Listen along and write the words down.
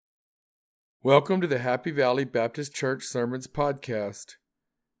Welcome to the Happy Valley Baptist Church Sermons Podcast.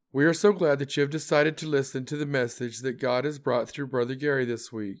 We are so glad that you have decided to listen to the message that God has brought through Brother Gary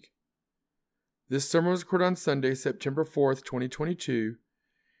this week. This sermon was recorded on Sunday, September 4th, 2022,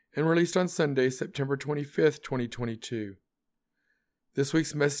 and released on Sunday, September 25th, 2022. This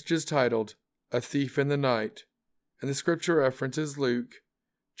week's message is titled, A Thief in the Night, and the scripture reference is Luke,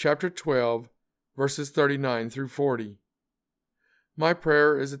 chapter 12, verses 39 through 40. My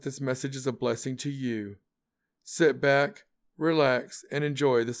prayer is that this message is a blessing to you. Sit back, relax, and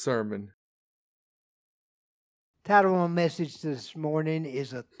enjoy the sermon. The title of my message this morning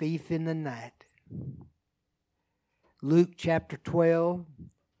is A Thief in the Night. Luke chapter 12,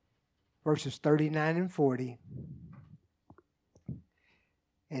 verses 39 and 40.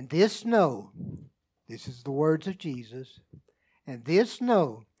 And this know, this is the words of Jesus, and this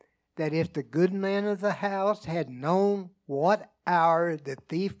know, that if the good man of the house had known what hour the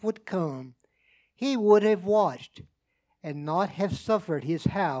thief would come, he would have watched and not have suffered his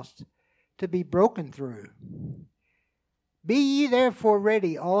house to be broken through. Be ye therefore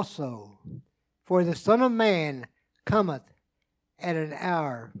ready also, for the Son of Man cometh at an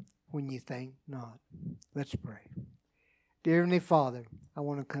hour when ye think not. Let's pray. Dear Heavenly Father, I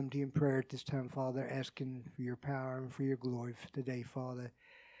want to come to you in prayer at this time, Father, asking for your power and for your glory for today, Father,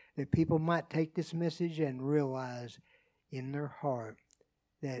 that people might take this message and realize in their heart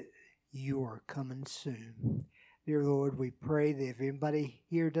that you are coming soon. Dear Lord, we pray that if anybody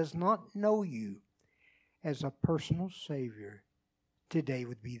here does not know you as a personal Savior, today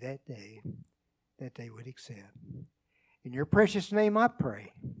would be that day that they would accept. In your precious name I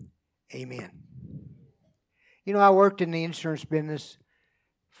pray. Amen. You know, I worked in the insurance business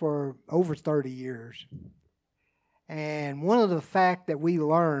for over 30 years. And one of the facts that we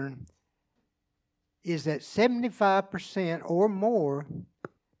learn is that 75% or more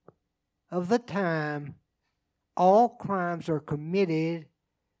of the time, all crimes are committed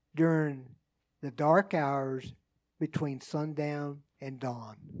during the dark hours between sundown and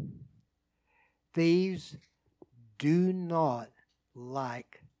dawn. Thieves do not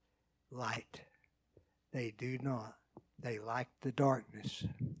like light. They do not. They like the darkness.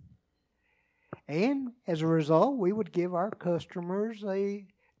 And as a result, we would give our customers a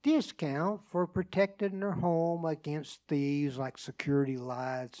discount for protecting their home against thieves like security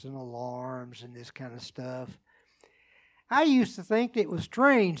lights and alarms and this kind of stuff. I used to think that it was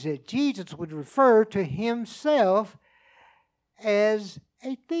strange that Jesus would refer to himself as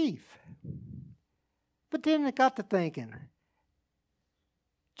a thief. But then I got to thinking,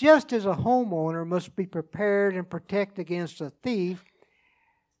 just as a homeowner must be prepared and protect against a thief,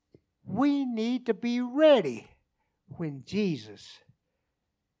 we need to be ready when Jesus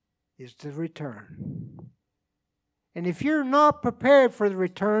is to return. And if you're not prepared for the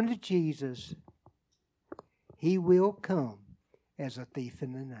return of Jesus, he will come as a thief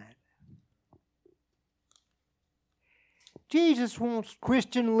in the night. Jesus wants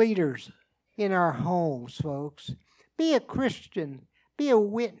Christian leaders in our homes, folks. Be a Christian. Be a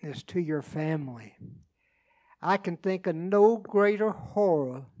witness to your family. I can think of no greater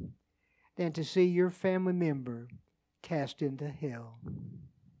horror than to see your family member cast into hell.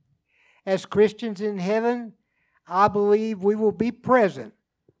 As Christians in heaven, I believe we will be present,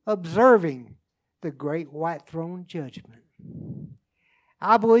 observing the great white throne judgment.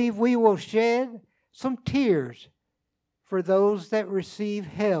 I believe we will shed some tears for those that receive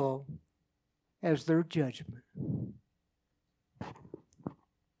hell as their judgment.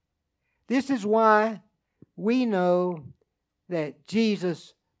 This is why we know that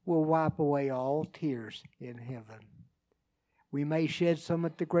Jesus will wipe away all tears in heaven. We may shed some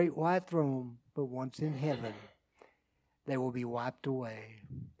at the great white throne, but once in heaven, they will be wiped away.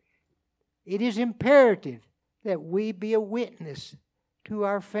 It is imperative that we be a witness to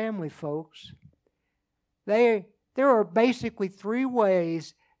our family, folks. There are basically three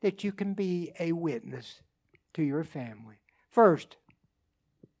ways that you can be a witness to your family. First,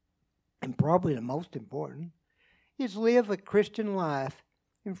 and probably the most important, is live a Christian life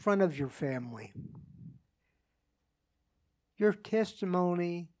in front of your family. Your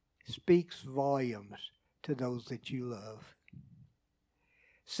testimony speaks volumes to those that you love.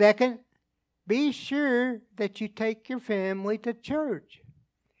 Second, be sure that you take your family to church.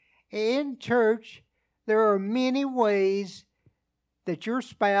 In church, there are many ways that your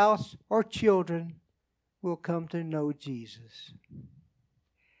spouse or children will come to know Jesus.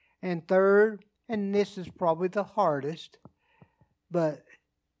 And third, and this is probably the hardest, but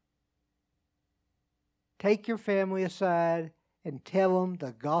take your family aside and tell them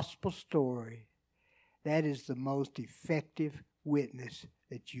the gospel story. That is the most effective witness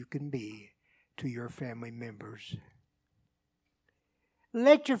that you can be. to your family members.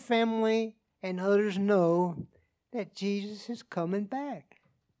 Let your family and others know that Jesus is coming back.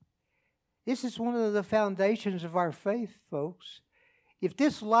 This is one of the foundations of our faith, folks. If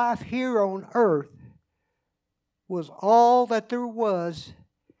this life here on earth was all that there was,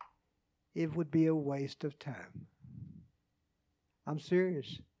 it would be a waste of time. I'm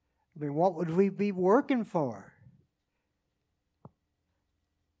serious. I mean, what would we be working for?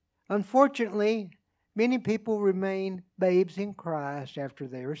 Unfortunately, many people remain babes in Christ after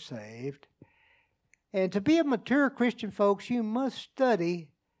they are saved. And to be a mature Christian, folks, you must study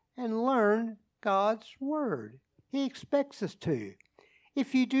and learn God's Word. He expects us to.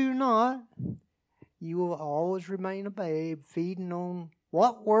 If you do not, you will always remain a babe, feeding on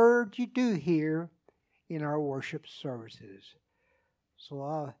what word you do hear in our worship services.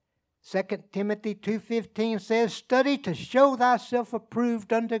 So 2 Timothy 2:15 says, "Study to show thyself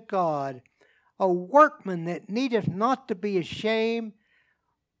approved unto God, a workman that needeth not to be ashamed,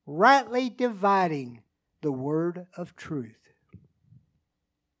 rightly dividing the word of truth."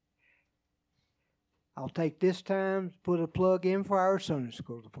 I'll take this time to put a plug in for our Sunday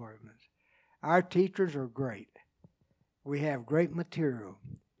school department. Our teachers are great. We have great material.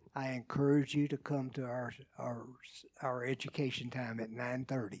 I encourage you to come to our education time at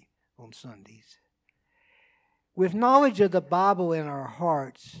 9:30 on Sundays. With knowledge of the Bible in our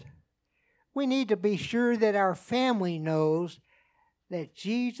hearts, we need to be sure that our family knows that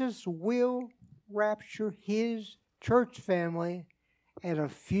Jesus will rapture His church family at a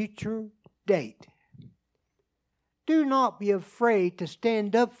future date. Do not be afraid to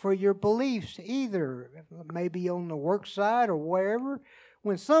stand up for your beliefs either, maybe on the work side or wherever.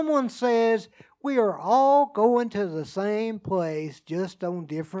 When someone says, we are all going to the same place, just on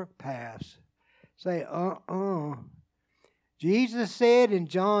different paths, say, Jesus said in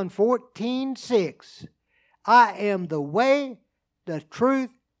John 14:6, "I am the way, the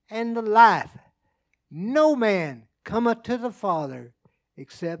truth, and the life. No man cometh to the Father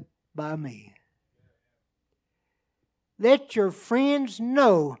except by me." Let your friends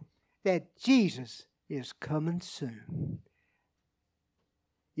know that Jesus is coming soon.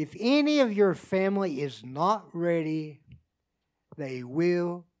 If any of your family is not ready, they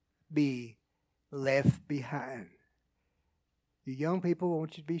will be left behind. You young people, I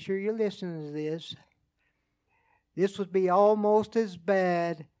want you to be sure you're listening to this. This would be almost as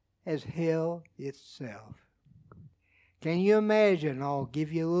bad as hell itself. Can you imagine? I'll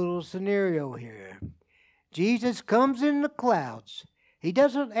give you a little scenario here. Jesus comes in the clouds. He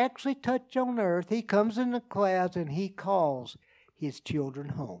doesn't actually touch on earth. He comes in the clouds and He calls His children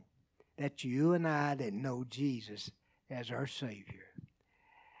home. That's you and I that know Jesus as our Savior.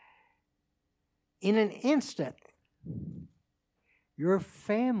 In an instant, your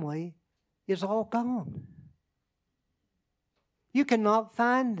family is all gone. You cannot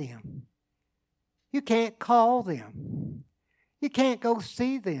find them. You can't call them. You can't go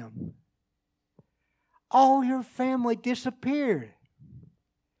see them. All your family disappeared.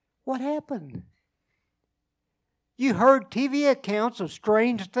 What happened? You heard TV accounts of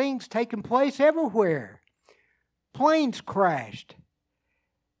strange things taking place everywhere. Planes crashed.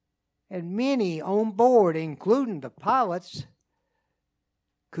 And many on board, including the pilots,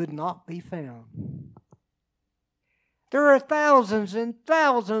 could not be found. There are thousands and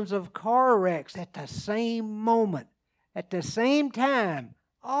thousands of car wrecks at the same moment, at the same time,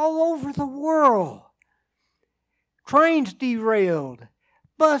 all over the world. Trains derailed.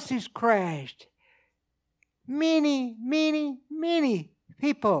 Buses crashed. Many, many, many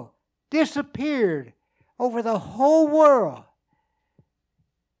people disappeared over the whole world.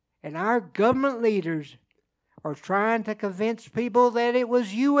 And our government leaders are trying to convince people that it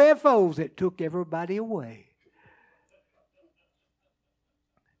was UFOs that took everybody away.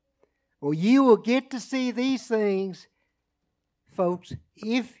 Well, you will get to see these things, folks,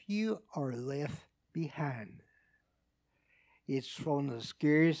 if you are left behind. It's one of the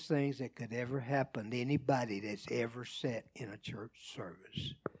scariest things that could ever happen to anybody that's ever sat in a church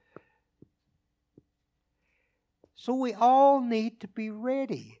service. So we all need to be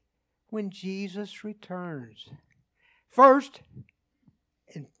ready when Jesus returns. First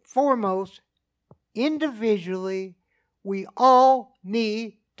and foremost, individually, we all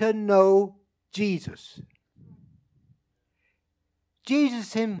need to know Jesus.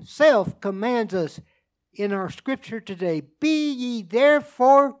 Jesus Himself commands us in our scripture today, "Be ye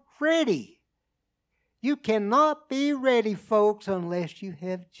therefore ready." You cannot be ready, folks, unless you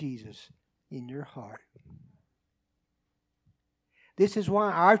have Jesus in your heart. This is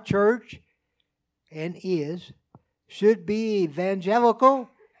why our church should be evangelical,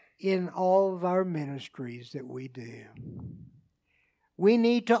 in all of our ministries that we do. We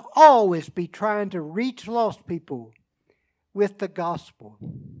need to always be trying to reach lost people with the gospel.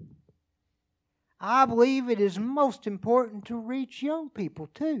 I believe it is most important to reach young people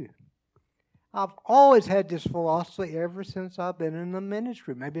too. I've always had this philosophy ever since I've been in the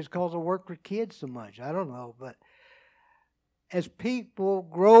ministry. Maybe it's because I work with kids so much. I don't know. But as people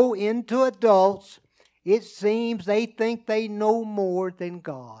grow into adults, it seems they think they know more than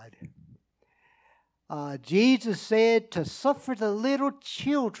God. Jesus said to suffer the little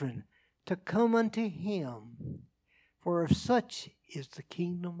children to come unto Him, for of such is the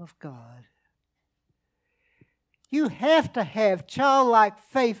kingdom of God. You have to have childlike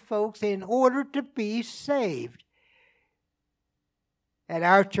faith, folks, in order to be saved. At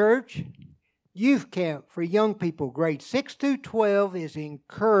our church, youth camp for young people, grades 6 through 12, is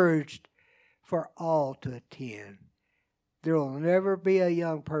encouraged for all to attend. There will never be a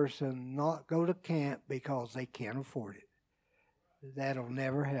young person not go to camp because they can't afford it. That'll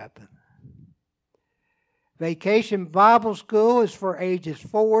never happen. Vacation Bible School is for ages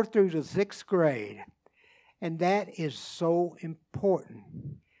 4 through the 6th grade. And that is so important.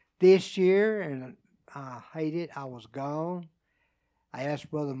 This year, and I hate it, I was gone. I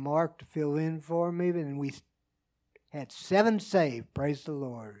asked Brother Mark to fill in for me, and we had 7 saved. Praise the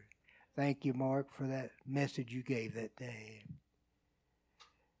Lord. Thank you, Mark, for that message you gave that day.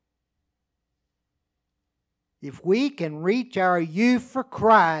 If we can reach our youth for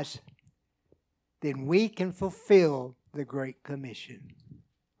Christ, then we can fulfill the Great Commission.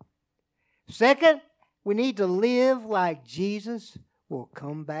 Second, we need to live like Jesus will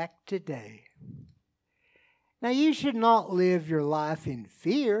come back today. Now, you should not live your life in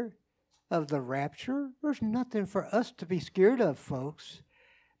fear of the rapture. There's nothing for us to be scared of, folks.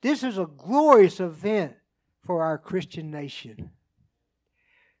 This is a glorious event for our Christian nation.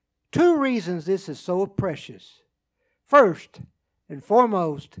 2 reasons this is so precious. First and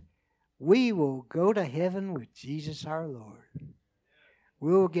foremost, we will go to heaven with Jesus our Lord.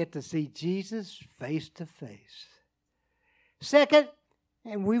 We'll get to see Jesus face to face. Second,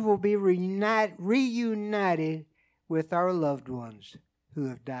 and we will be reunited with our loved ones who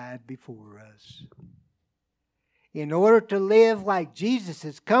have died before us. In order to live like Jesus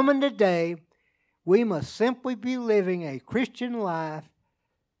is coming today, we must simply be living a Christian life,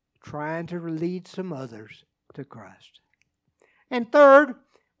 trying to lead some others to Christ. And third,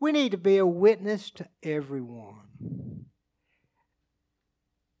 we need to be a witness to everyone.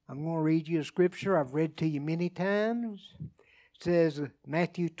 I'm going to read you a scripture I've read to you many times. It says,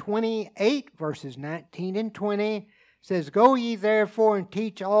 Matthew 28, verses 19 and 20, says, Go ye therefore and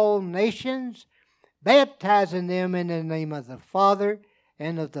teach all nations, baptizing them in the name of the Father,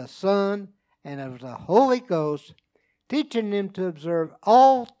 and of the Son, and of the Holy Ghost, teaching them to observe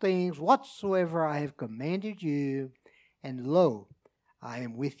all things whatsoever I have commanded you. And lo, I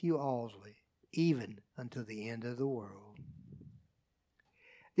am with you always, even unto the end of the world.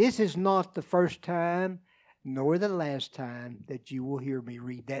 This is not the first time, nor the last time that you will hear me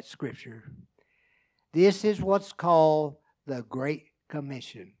read that scripture. This is what's called the Great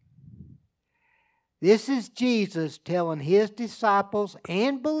Commission. This is Jesus telling His disciples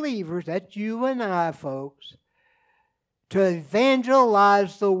and believers, that's you and I, folks, to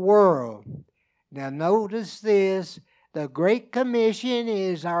evangelize the world. Now notice this, the Great Commission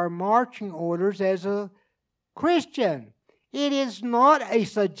is our marching orders as a Christian. It is not a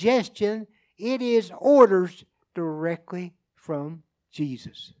suggestion, it is orders directly from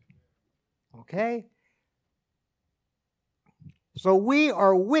Jesus. Okay? So we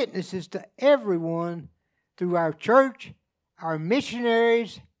are witnesses to everyone through our church, our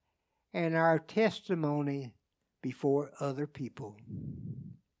missionaries, and our testimony before other people.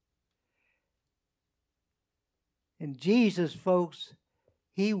 And Jesus, folks,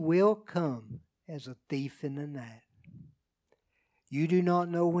 He will come as a thief in the night. You do not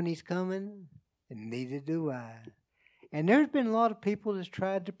know when He's coming, and neither do I. And there's been a lot of people that's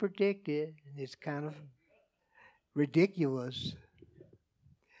tried to predict it, and it's kind of ridiculous.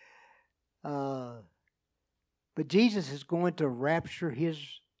 But Jesus is going to rapture His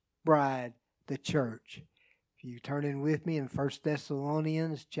bride, the church. If you turn in with me in 1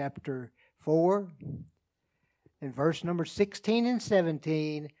 Thessalonians chapter 4, in verse number 16 and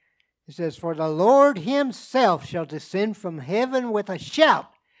 17, it says, For the Lord Himself shall descend from heaven with a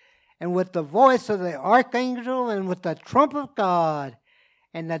shout, and with the voice of the archangel, and with the trump of God,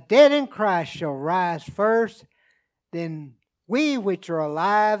 and the dead in Christ shall rise first. Then we which are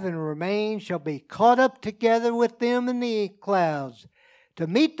alive and remain shall be caught up together with them in the clouds, to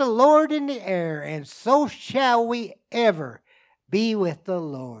meet the Lord in the air, and so shall we ever be with the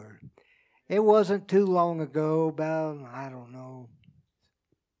Lord. It wasn't too long ago, about, I don't know,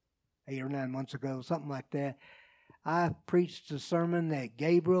 8 or 9 months ago, something like that, I preached a sermon that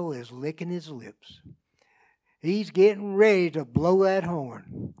Gabriel is licking his lips. He's getting ready to blow that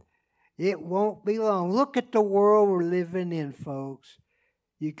horn. It won't be long. Look at the world we're living in, folks.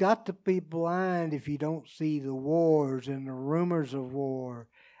 You got to be blind if you don't see the wars and the rumors of war.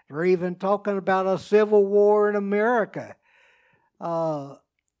 They're even talking about a civil war in America.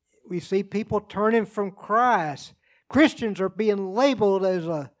 We see people turning from Christ. Christians are being labeled as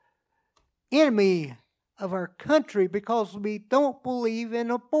an enemy of our country because we don't believe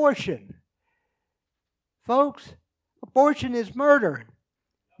in abortion. Folks, abortion is murder.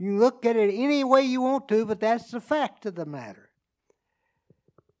 You can look at it any way you want to, but that's the fact of the matter.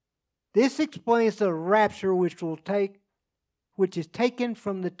 This explains the rapture which is taken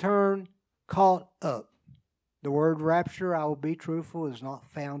from the term caught up. The word rapture, I will be truthful, is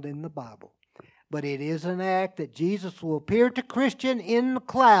not found in the Bible. But it is an act that Jesus will appear to Christian in the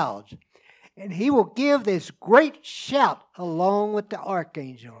clouds. And he will give this great shout along with the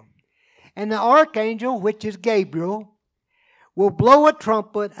archangel. And the archangel, which is Gabriel, will blow a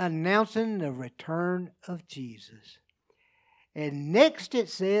trumpet announcing the return of Jesus. And next it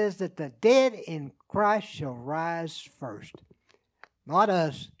says that the dead in Christ shall rise first. Not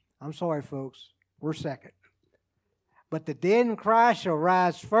us. I'm sorry, folks. We're second. But the dead in Christ shall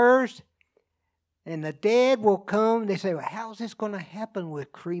rise first, and the dead will come. They say, well, how's this going to happen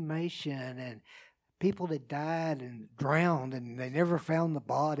with cremation and people that died and drowned and they never found the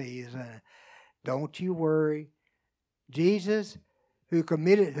bodies? Don't you worry. Jesus, who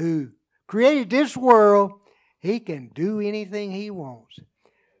created this world, he can do anything he wants.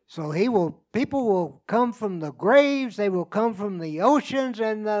 So people will come from the graves, they will come from the oceans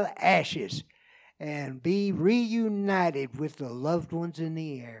and the ashes, and be reunited with the loved ones in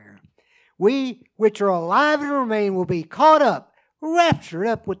the air. We, which are alive and remain, will be caught up, raptured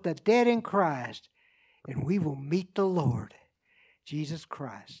up with the dead in Christ, and we will meet the Lord, Jesus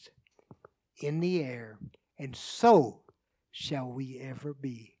Christ, in the air. And so shall we ever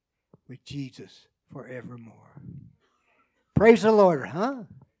be with Jesus forevermore. Praise the Lord, huh?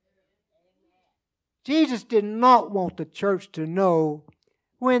 Jesus did not want the church to know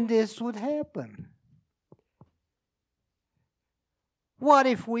when this would happen. What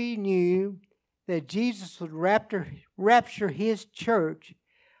if we knew that Jesus would rapture his church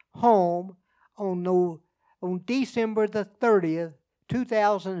home on December the 30th,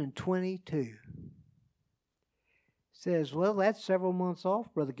 2022? Says, well, that's several months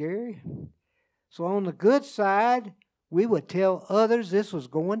off, Brother Gary. So on the good side, we would tell others this was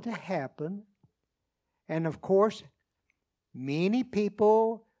going to happen. And of course, many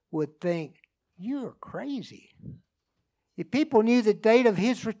people would think, you're crazy. If people knew the date of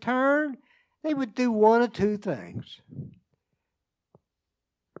his return, they would do one of two things.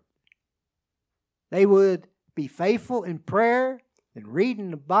 They would be faithful in prayer, in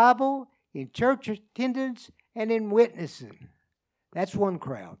reading the Bible, in church attendance, and in witnessing. That's one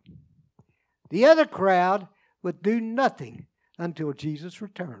crowd. The other crowd would do nothing until Jesus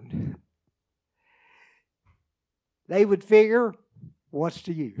returned. They would figure, what's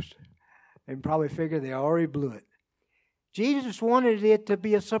the use? They'd probably figure they already blew it. Jesus wanted it to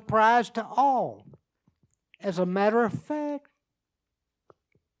be a surprise to all. As a matter of fact,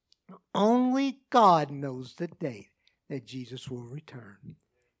 only God knows the date that Jesus will return.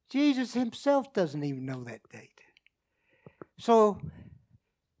 Jesus himself doesn't even know that date. So,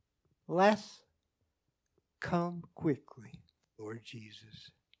 let's come quickly, Lord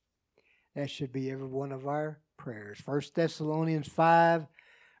Jesus. That should be every one of our prayers. 1 Thessalonians 5,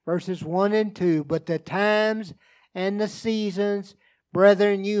 verses 1 and 2. But the times and the seasons,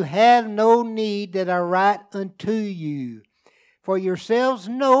 brethren, you have no need that I write unto you. For yourselves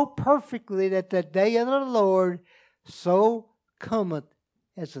know perfectly that the day of the Lord so cometh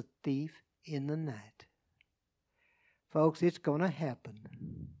as a thief in the night. Folks, it's going to happen.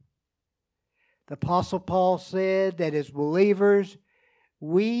 The Apostle Paul said that as believers,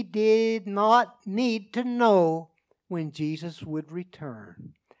 we did not need to know when Jesus would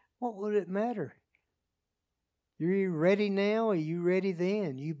return. What would it matter? You're ready now, or are you ready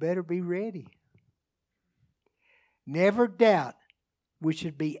then? You better be ready. Never doubt we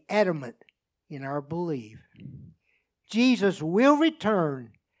should be adamant in our belief. Jesus will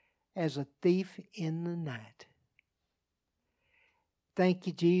return as a thief in the night. Thank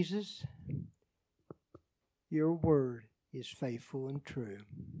you, Jesus. Your word is faithful and true.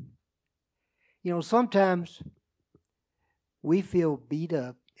 You know, sometimes we feel beat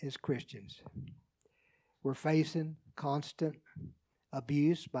up as Christians. We're facing constant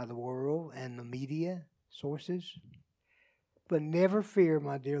abuse by the world and the media sources. But never fear,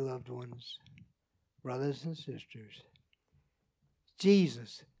 my dear loved ones, brothers and sisters.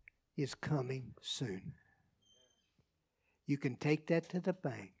 Jesus is coming soon. You can take that to the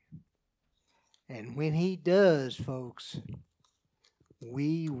bank. And when he does, folks,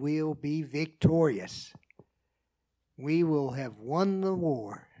 we will be victorious. We will have won the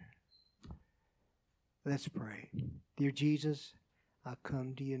war. Let's pray. Dear Jesus, I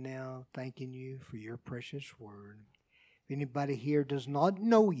come to you now thanking you for your precious word. If anybody here does not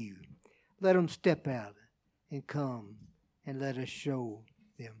know you, let them step out and come and let us show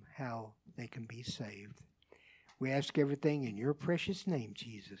them how they can be saved. We ask everything in your precious name,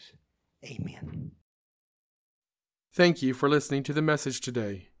 Jesus. Amen. Thank you for listening to the message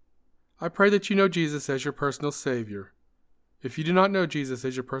today. I pray that you know Jesus as your personal Savior. If you do not know Jesus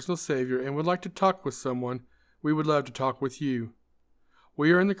as your personal Savior and would like to talk with someone, we would love to talk with you.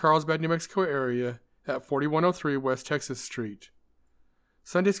 We are in the Carlsbad, New Mexico area at 4103 West Texas Street.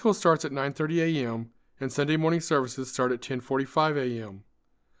 Sunday school starts at 9:30 a.m. and Sunday morning services start at 10:45 a.m.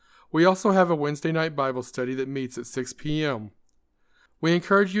 We also have a Wednesday night Bible study that meets at 6 p.m. We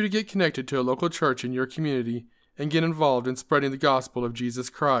encourage you to get connected to a local church in your community and get involved in spreading the gospel of Jesus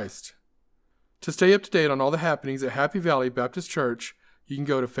Christ. To stay up to date on all the happenings at Happy Valley Baptist Church, you can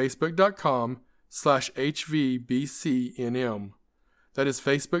go to facebook.com/hvbcnm. That is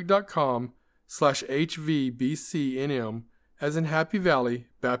facebook.com/hvbcnm, as in Happy Valley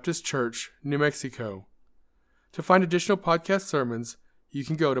Baptist Church, New Mexico. To find additional podcast sermons, you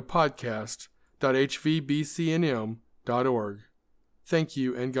can go to podcast.hvbcnm.org. Thank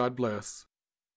you and God bless.